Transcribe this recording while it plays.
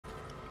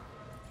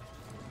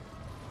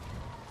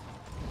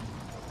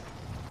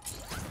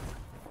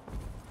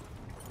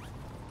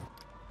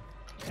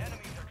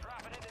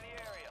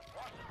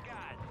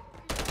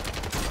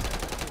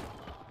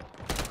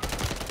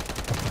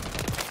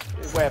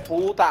Ué,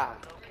 puta.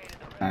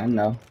 I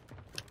know.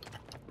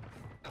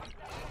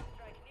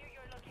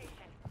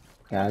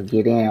 Y'all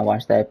get in and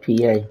watch that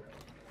PA.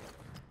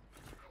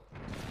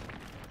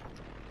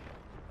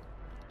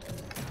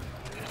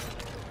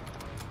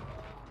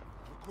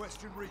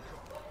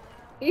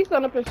 He's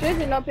on a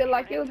precision up here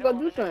like he was gonna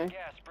do something.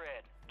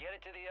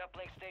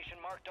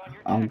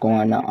 I'm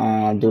going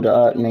to do the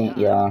uplink,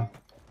 y'all.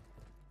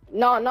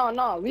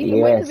 No. We can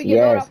wait till we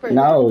get loaded up first.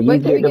 No, you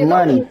Wait till get we the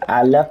money. loaded.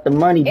 I left the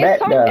money back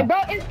there. Bro,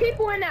 it's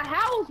people in the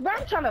house, bro.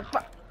 I'm trying to.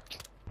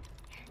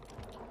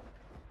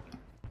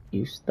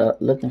 You stuck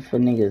looking for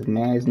niggas,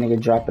 man. This nigga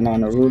dropping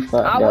on the roof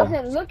up I there.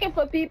 wasn't looking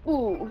for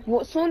people.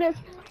 Soon as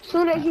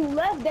you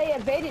left, they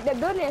invaded the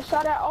building and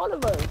shot at all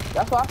of us.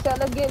 That's why I said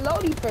let's get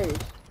loaded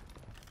first.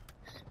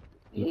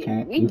 You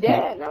can't.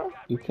 No?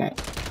 You can't.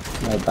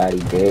 Nobody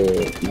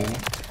dead, man.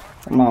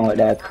 Come on with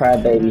that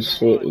crybaby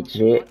shit,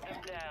 Jit.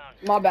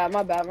 My bad.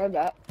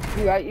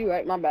 You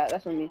right. My bad.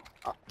 That's on me.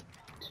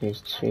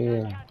 Just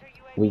chill.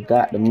 We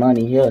got the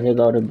money here. Here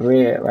go the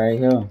bread right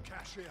here.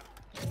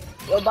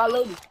 Yo, buy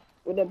loaded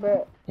with the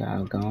bread.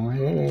 Y'all go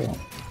ahead.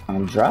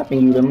 I'm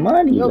dropping you the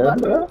money, look,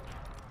 bro.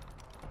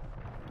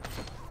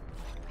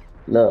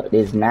 Look,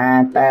 this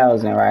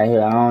 9,000 right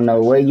here. I don't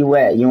know where you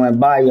at. You in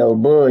buy your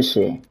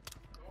bullshit.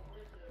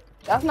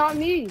 That's not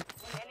me.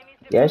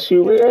 Yes,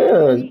 you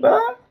is, bro.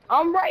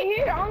 I'm right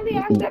here. I only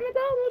have 7,000.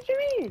 What you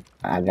mean?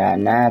 I got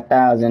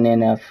 9,000 in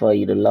there for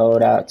you to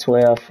load out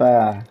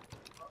 12.5.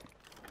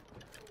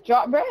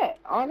 Drop bread.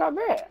 I don't got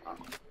bread.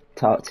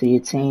 Talk to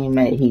your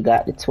teammate. He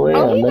got the 12.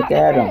 Oh, look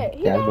at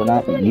him. That's what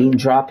I'm. You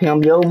drop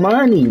him your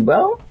money,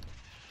 bro.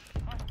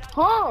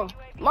 Huh?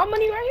 My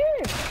money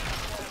right here.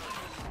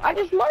 I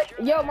just marked.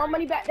 Yo, my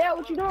money back there.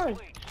 What you doing?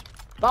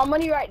 My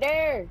money right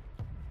there.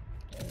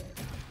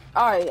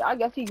 Alright, I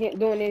guess he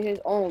doing it his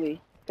own way.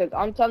 Cause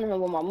I'm telling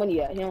him where my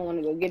money at. He don't want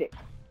to go get it.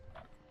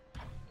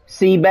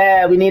 See,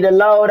 bad. We need to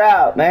load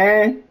out,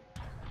 man.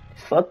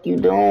 Fuck you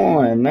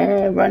doing,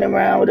 man? Running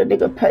around with a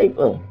nigga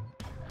paper.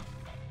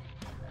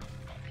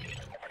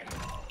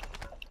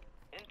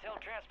 Intel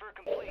transfer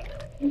complete.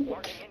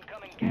 Marking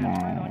incoming gas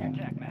on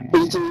attack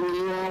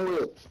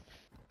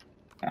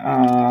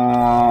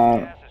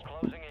map.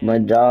 My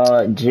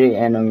dog Jit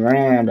and a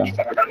random.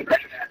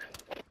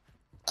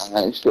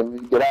 Alright,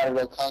 shit, get out of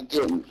there, come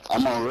get me.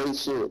 I'm on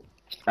race shit.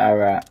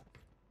 Alright.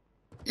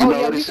 You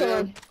know what he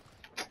said?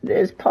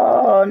 This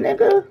Paul,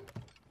 nigga.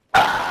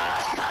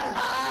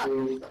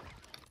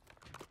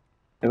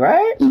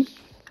 Right?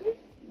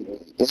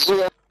 It's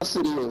who else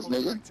it is,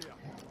 nigga.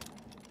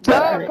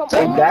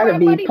 It gotta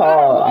be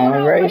Paul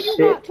on race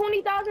shit.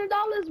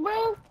 $20,000,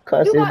 bro.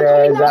 Cuss his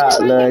ass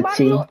out, Lil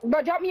T.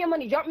 Bro, drop me your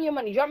money, bro.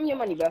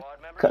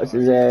 Cuss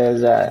his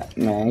ass out,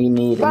 man. He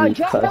need to be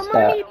cussed out. Drop the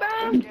money,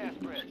 bro.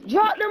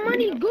 Drop the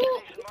money,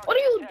 Goop. What are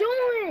you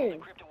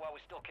doing?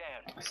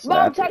 Bro,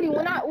 I'm telling you,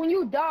 when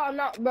you die, I'm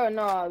not, bro,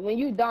 nah. When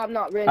you die, I'm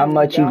not ready. How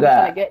much you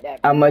got?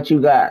 How much you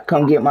got?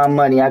 Come get my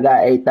money. I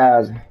got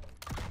 8,000.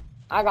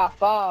 I got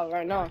 5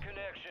 right now.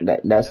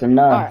 That's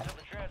enough.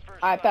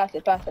 Alright, pass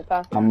it.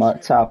 I'm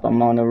up top.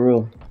 I'm on the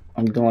roof.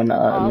 I'm doing the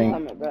uplink.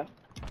 I'm coming, bro.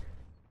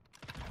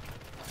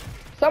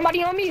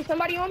 Somebody on me.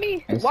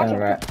 It's Watch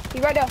alright. He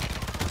right there.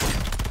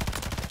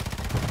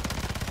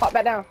 Pop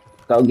back down.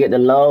 Go get the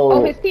load.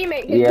 Oh, his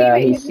teammate.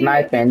 He's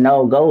sniping.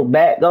 No, go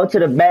back. Go to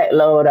the back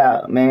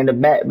loadout, man. The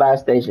back buy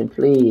station,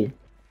 please.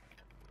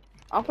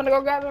 I'm gonna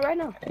go grab it right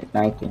now. Hey,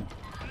 thank you.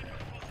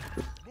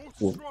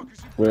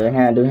 We'll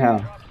handle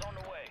him.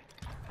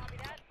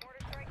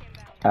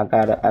 I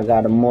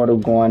got a mortal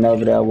going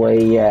over there where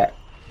he at.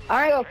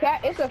 I ain't gonna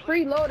cap. It's a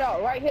free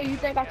loadout right here. You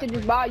think I should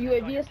just buy a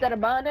UAV instead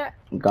of buying that?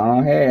 Go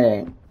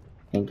ahead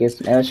and get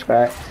some air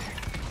strikes.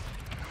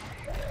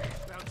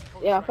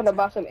 Yeah, I'm gonna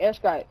buy some air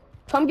strikes.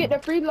 Come get the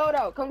free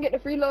loadout.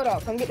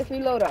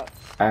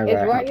 All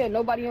It's right here.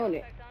 Nobody on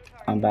it.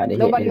 I'm about to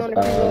Nobody hit on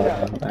this. the free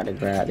loadout. I'm about to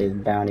grab this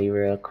bounty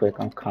real quick.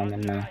 I'm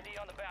coming now.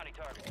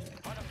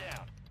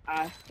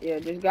 Yeah,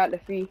 just got the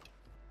free.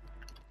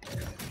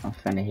 I'm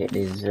finna hit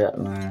this zip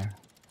line.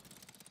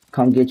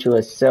 Come get you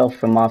a self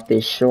from off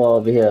this shore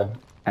over here.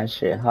 That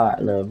shit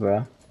hot, little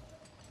bro.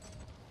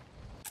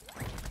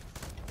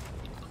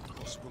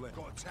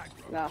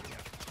 Nah.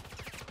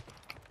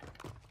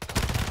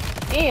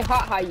 It ain't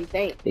hot how you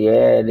think.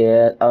 Yeah, it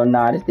is. Oh,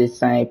 nah, this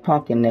same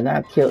pumpkin nigga.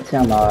 I killed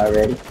him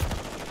already.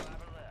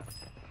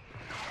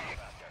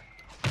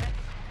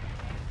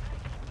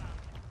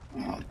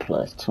 Oh,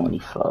 plus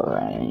 24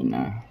 right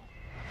now.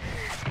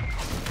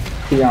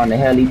 He on the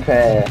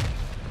helipad.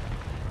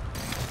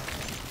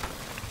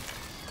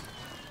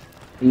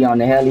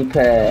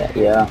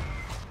 Yeah.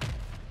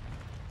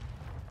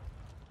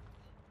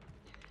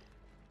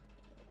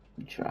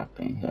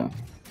 Dropping here.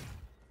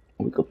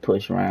 We could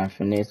push around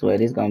from this way.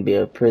 This gonna be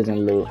a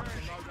prison loop.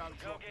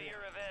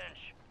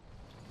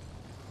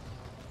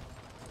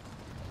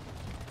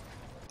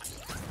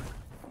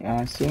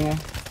 Y'all see him?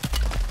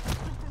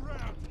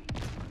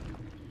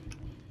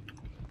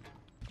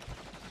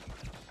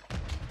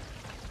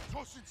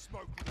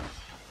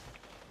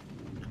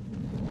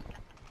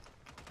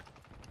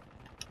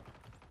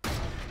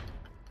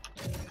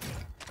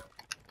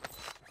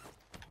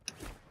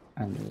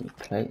 I need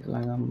plates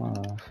like a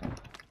motherfucker.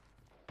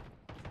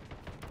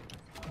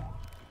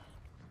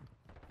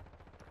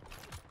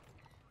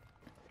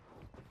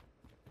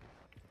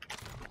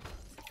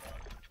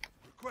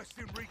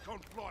 Requesting recon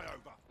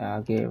flyover.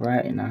 I'll get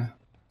right now.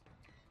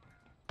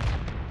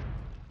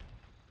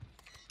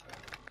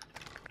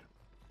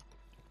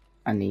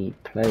 I need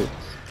plates.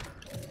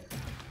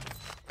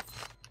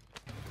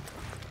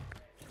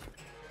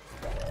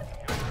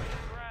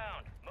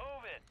 Ground.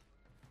 Move it.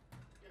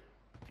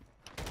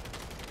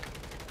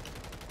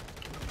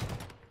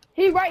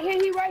 He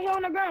right here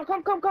on the ground.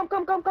 Come,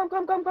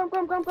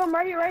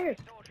 right here.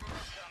 Soldier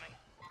incoming.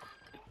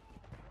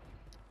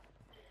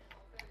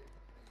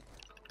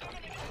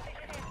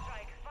 Enemy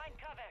strike. Find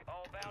cover.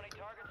 All bounty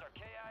targets are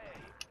KIA.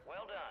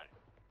 Well done.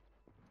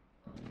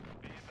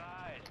 Be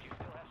advised, you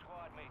still have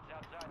squad mates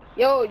outside the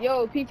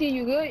Yo, PT,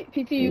 you good?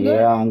 PT, you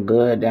good? Yeah, I'm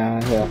good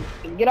down here.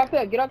 Get up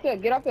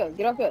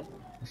here.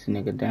 This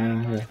nigga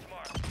down here.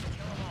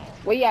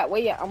 Where you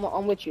at?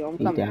 I'm with you. I'm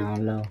He coming.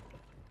 down low.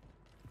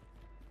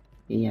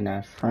 He in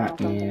that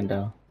front end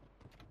though.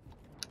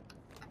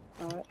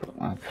 Alright. Put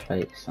my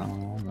plates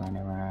on,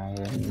 running around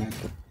here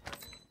naked.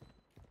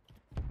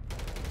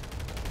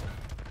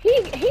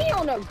 He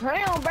on the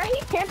ground, bro.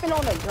 He camping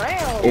on the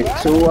ground. It's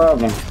bro. two of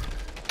them.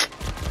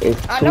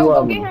 It's I two know.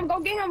 of Go them.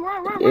 get him.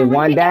 Run. It's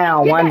one Get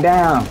down, that, one get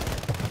that. down.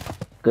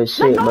 Good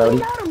shit, Let's go.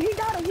 buddy. He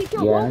got him. He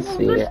killed Yeah, one. I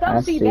see Good it. stuff,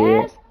 I see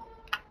Seabass. it.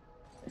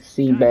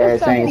 Seabass Good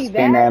stuff, ain't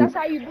spend Seabass. That's that.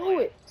 how you do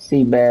it.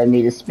 Seabass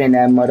need to spend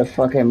that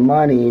motherfucking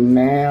money,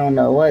 man. I don't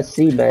know what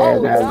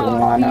Seabass Oh got no,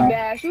 going on.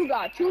 Seabass, you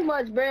got too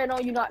much bread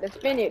on you not to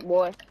spend it,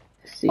 boy.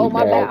 Seabass Oh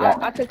my bad. got.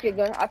 I took your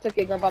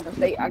gun by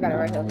mistake. I got it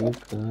right Nah, here. you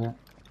good.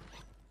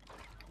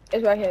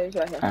 It's right here.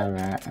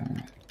 Alright.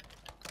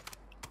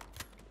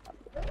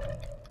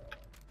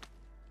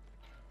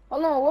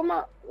 Hold on,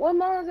 what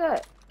mine's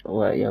at?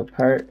 What, your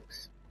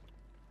perks?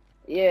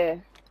 Yeah.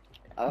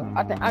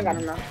 I think I got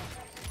him now.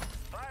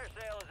 fire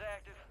sale is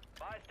active.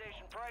 Buy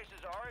station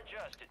prices are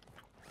adjusted.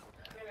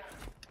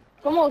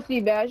 Come on,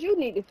 Seabass, you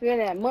need to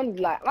spend that money.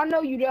 Like, I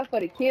know you there for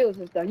the kills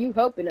and stuff. You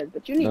helping us,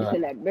 but you need to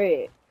spend that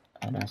bread.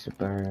 Oh, that's a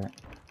bird.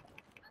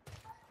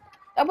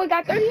 That boy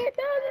got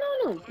 38,000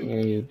 on him.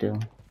 Yeah, you do.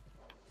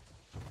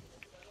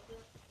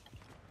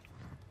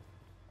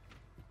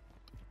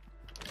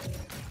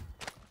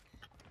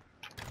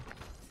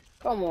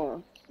 Come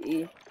on,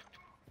 see.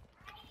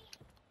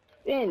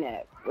 Spend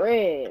that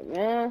bread,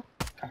 man.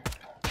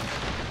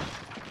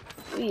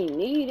 We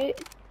need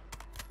it.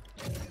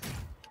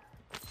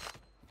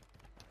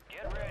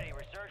 Get ready.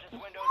 Resurgence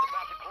window is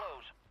about to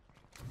close.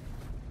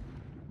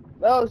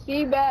 Bro,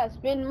 Seabass,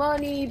 spend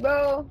money,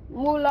 bro.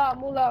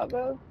 Moolah,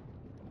 bro.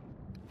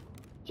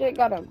 Shit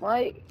got a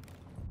mic.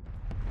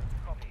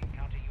 Copy.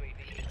 Counter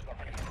UAV is got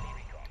enemy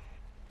recon.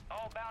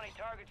 All bounty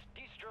targets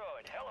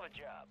destroyed. Hell of a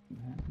job.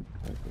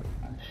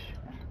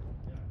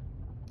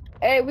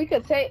 Hey, we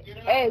could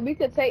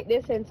take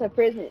this into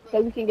prison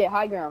so we can get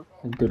high ground.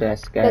 Do that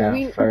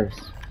scav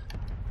first.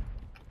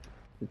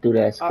 Do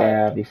that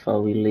scav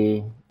before we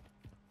leave.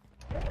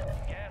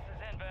 Gas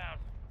is inbound.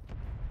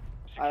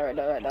 Alright.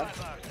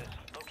 Boxes.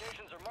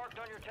 Locations are marked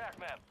on your TAC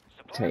map.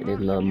 Supply Take this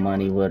box little secured.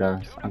 money with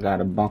us. I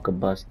got a bunker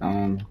bust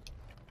on me.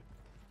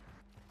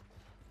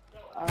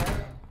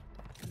 Alright.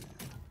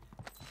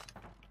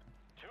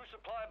 2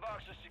 supply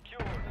boxes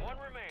secured. 1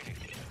 remaining.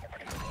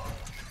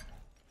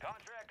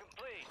 Contract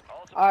complete.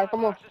 All supply Alright,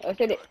 come on. boxes Let's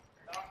hit it.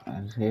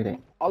 Let's hit it.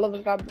 All of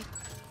us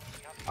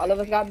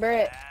got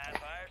bread.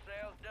 Fire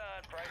sale's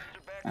done. Prices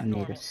are back I to need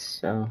normal. a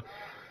self.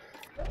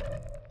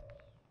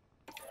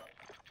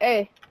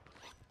 Hey,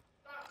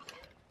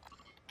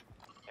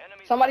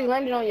 Enemy somebody soldiers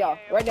landed on in y'all.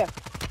 the Right there.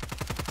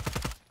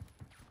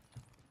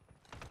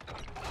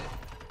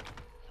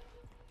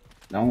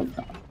 Don't.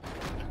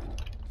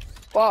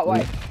 Squad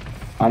white.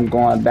 I'm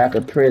going back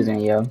to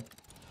prison, yo.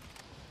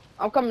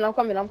 I'm coming.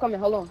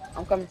 Hold on.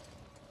 I'm coming.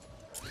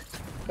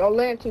 Don't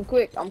land too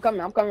quick. I'm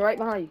coming right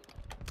behind you.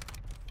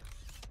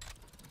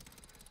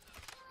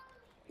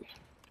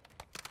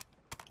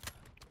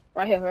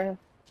 Right here.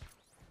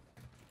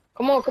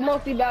 Come on,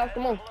 Seabass,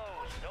 come on.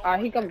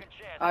 Alright, he coming.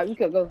 Alright, we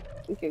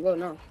could go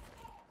now.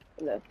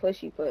 Let's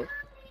push.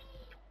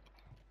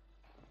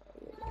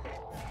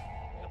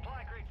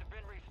 Supply crates have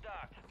been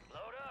restocked.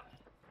 Load up.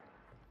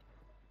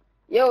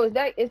 Yo,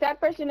 is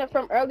that person that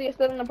from earlier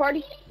still in the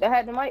party that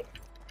had the mic?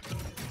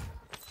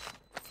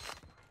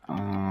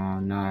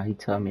 Nah, he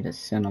told me to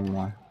send him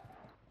one.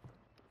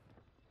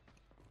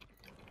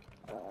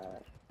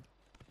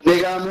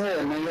 Nigga, I'm here,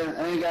 nigga.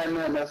 I ain't got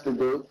nothing else to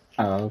do.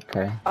 Oh,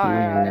 okay. He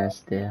in Alright. there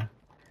still.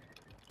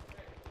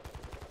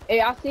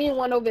 Hey, I seen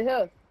one over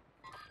here.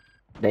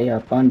 They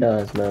up under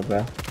us, little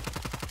bro.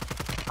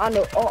 I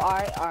know. Oh,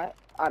 alright.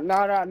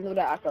 Now that I knew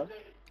that, I could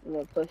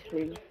push for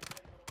you.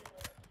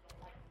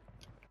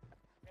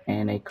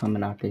 And they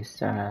coming off this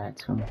side,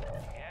 too.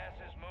 Gas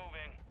is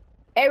moving.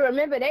 Hey,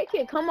 remember, they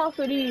can come off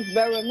of these,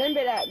 bro.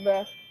 Remember that,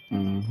 bro.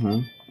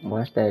 Mm-hmm.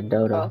 Watch that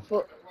dodo.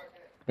 Oh,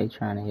 They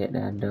trying to hit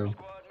that dough.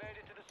 Squad made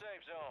it to the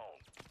safe zone.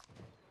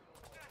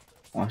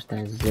 Watch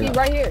that He zip.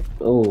 right here.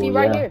 Oh, He yeah.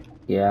 right here.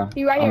 Yeah.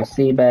 He right here.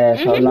 Sea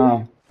bass. Hold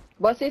on.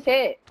 Bust his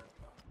head.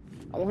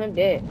 I want him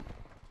dead.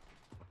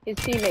 His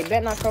teammate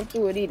better not come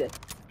through it either.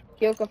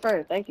 Kill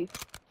confirmed. Thank you.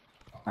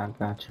 I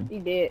got you. He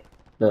dead.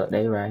 Look,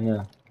 they right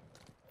here.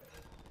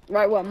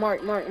 Right what?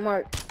 Mark.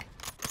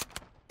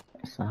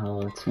 It's a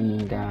whole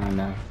team down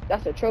there.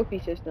 That's a trophy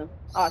system.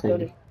 Oh, I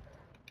told you.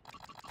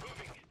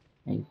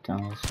 They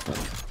dumb as fuck.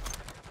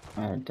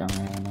 Dumb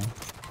Annie.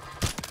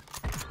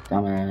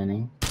 Dumb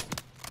Annie.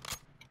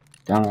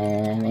 Dumb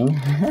Annie.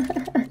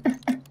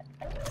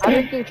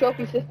 I just do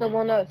trophy system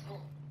on us.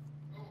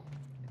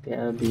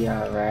 They'll be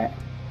alright.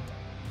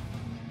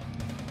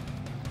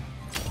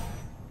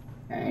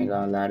 I ain't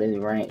gonna lie, this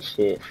rank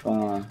shit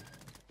fun.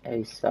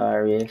 They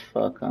sorry as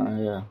fuck on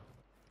here.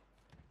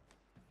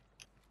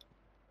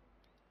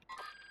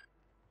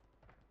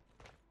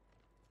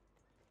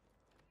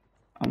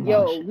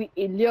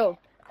 Yo,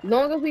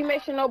 long as we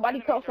make sure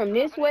nobody come from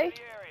this way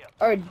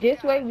or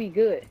this way, we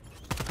good.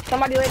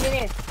 Somebody let me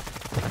in.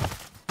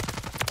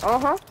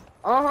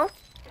 I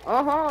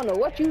don't know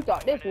what you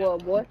thought this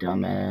was, boy.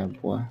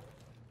 Dumbass boy.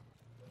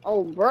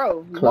 Oh,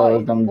 bro.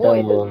 Close them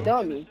boy, doors.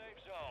 dummy.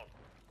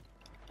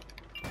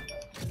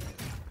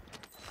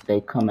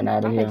 They coming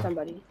out of I here. hate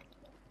somebody.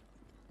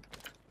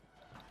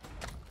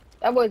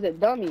 That was a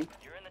dummy.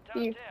 You're in the top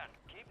 10. Keep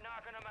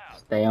knocking them out.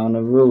 Stay on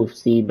the roof,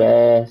 sea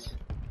bass.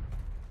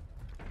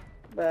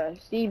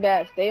 Bruh, sea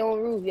bass, stay on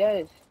the roof,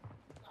 yes.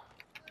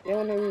 Stay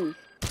on the roof.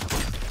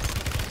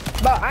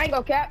 Bro, I ain't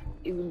gonna cap.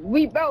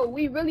 We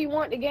really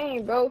want the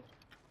game, bro.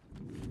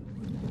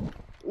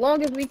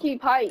 Long as we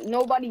keep height,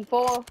 nobody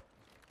fall.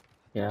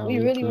 Yeah, we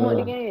really want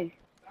the game.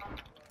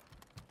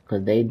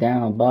 Cause they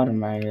down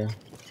bottom right here.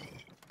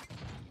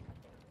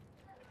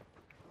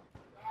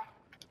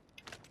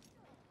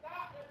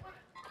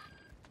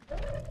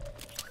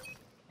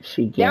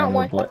 She getting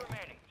my boy.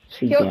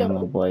 She getting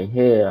my boy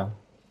here.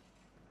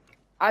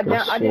 I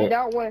just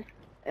down one.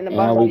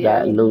 And we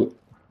got loot.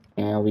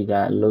 And we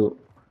got loot.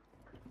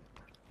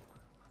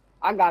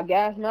 I got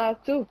gas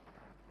mask too.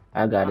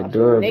 I got a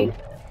durable.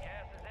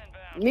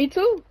 Me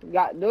too.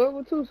 Got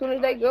durable too. As soon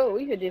as they go,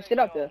 we should just sit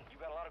up there. You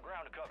got a lot of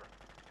ground to cover.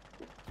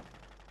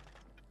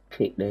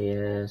 Kick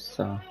their ass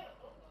off.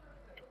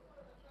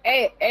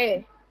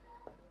 Hey.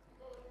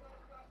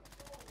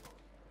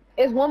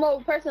 It's one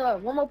more person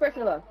left.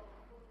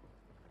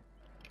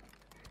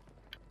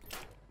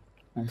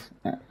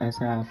 Let's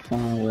have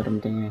fun with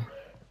them then.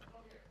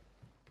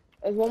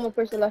 There's one more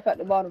person left at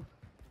the bottom.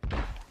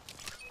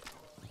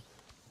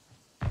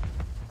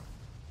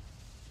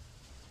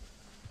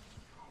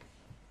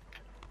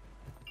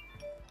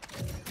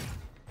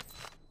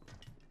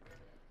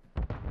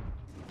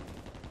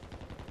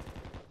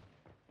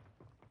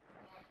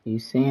 You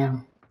see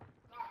him?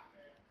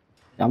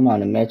 I'm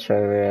on the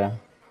metro rail.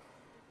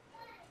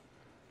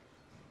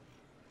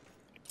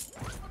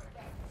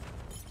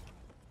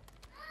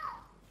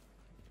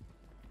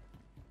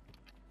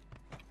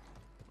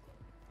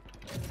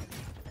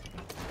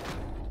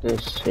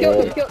 Good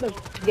shit. Killed him.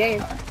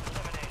 Game.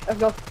 Let's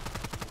go.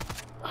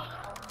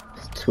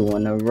 It's 2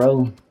 in a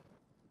row.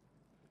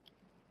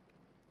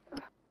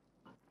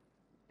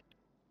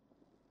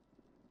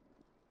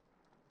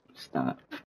 Stop.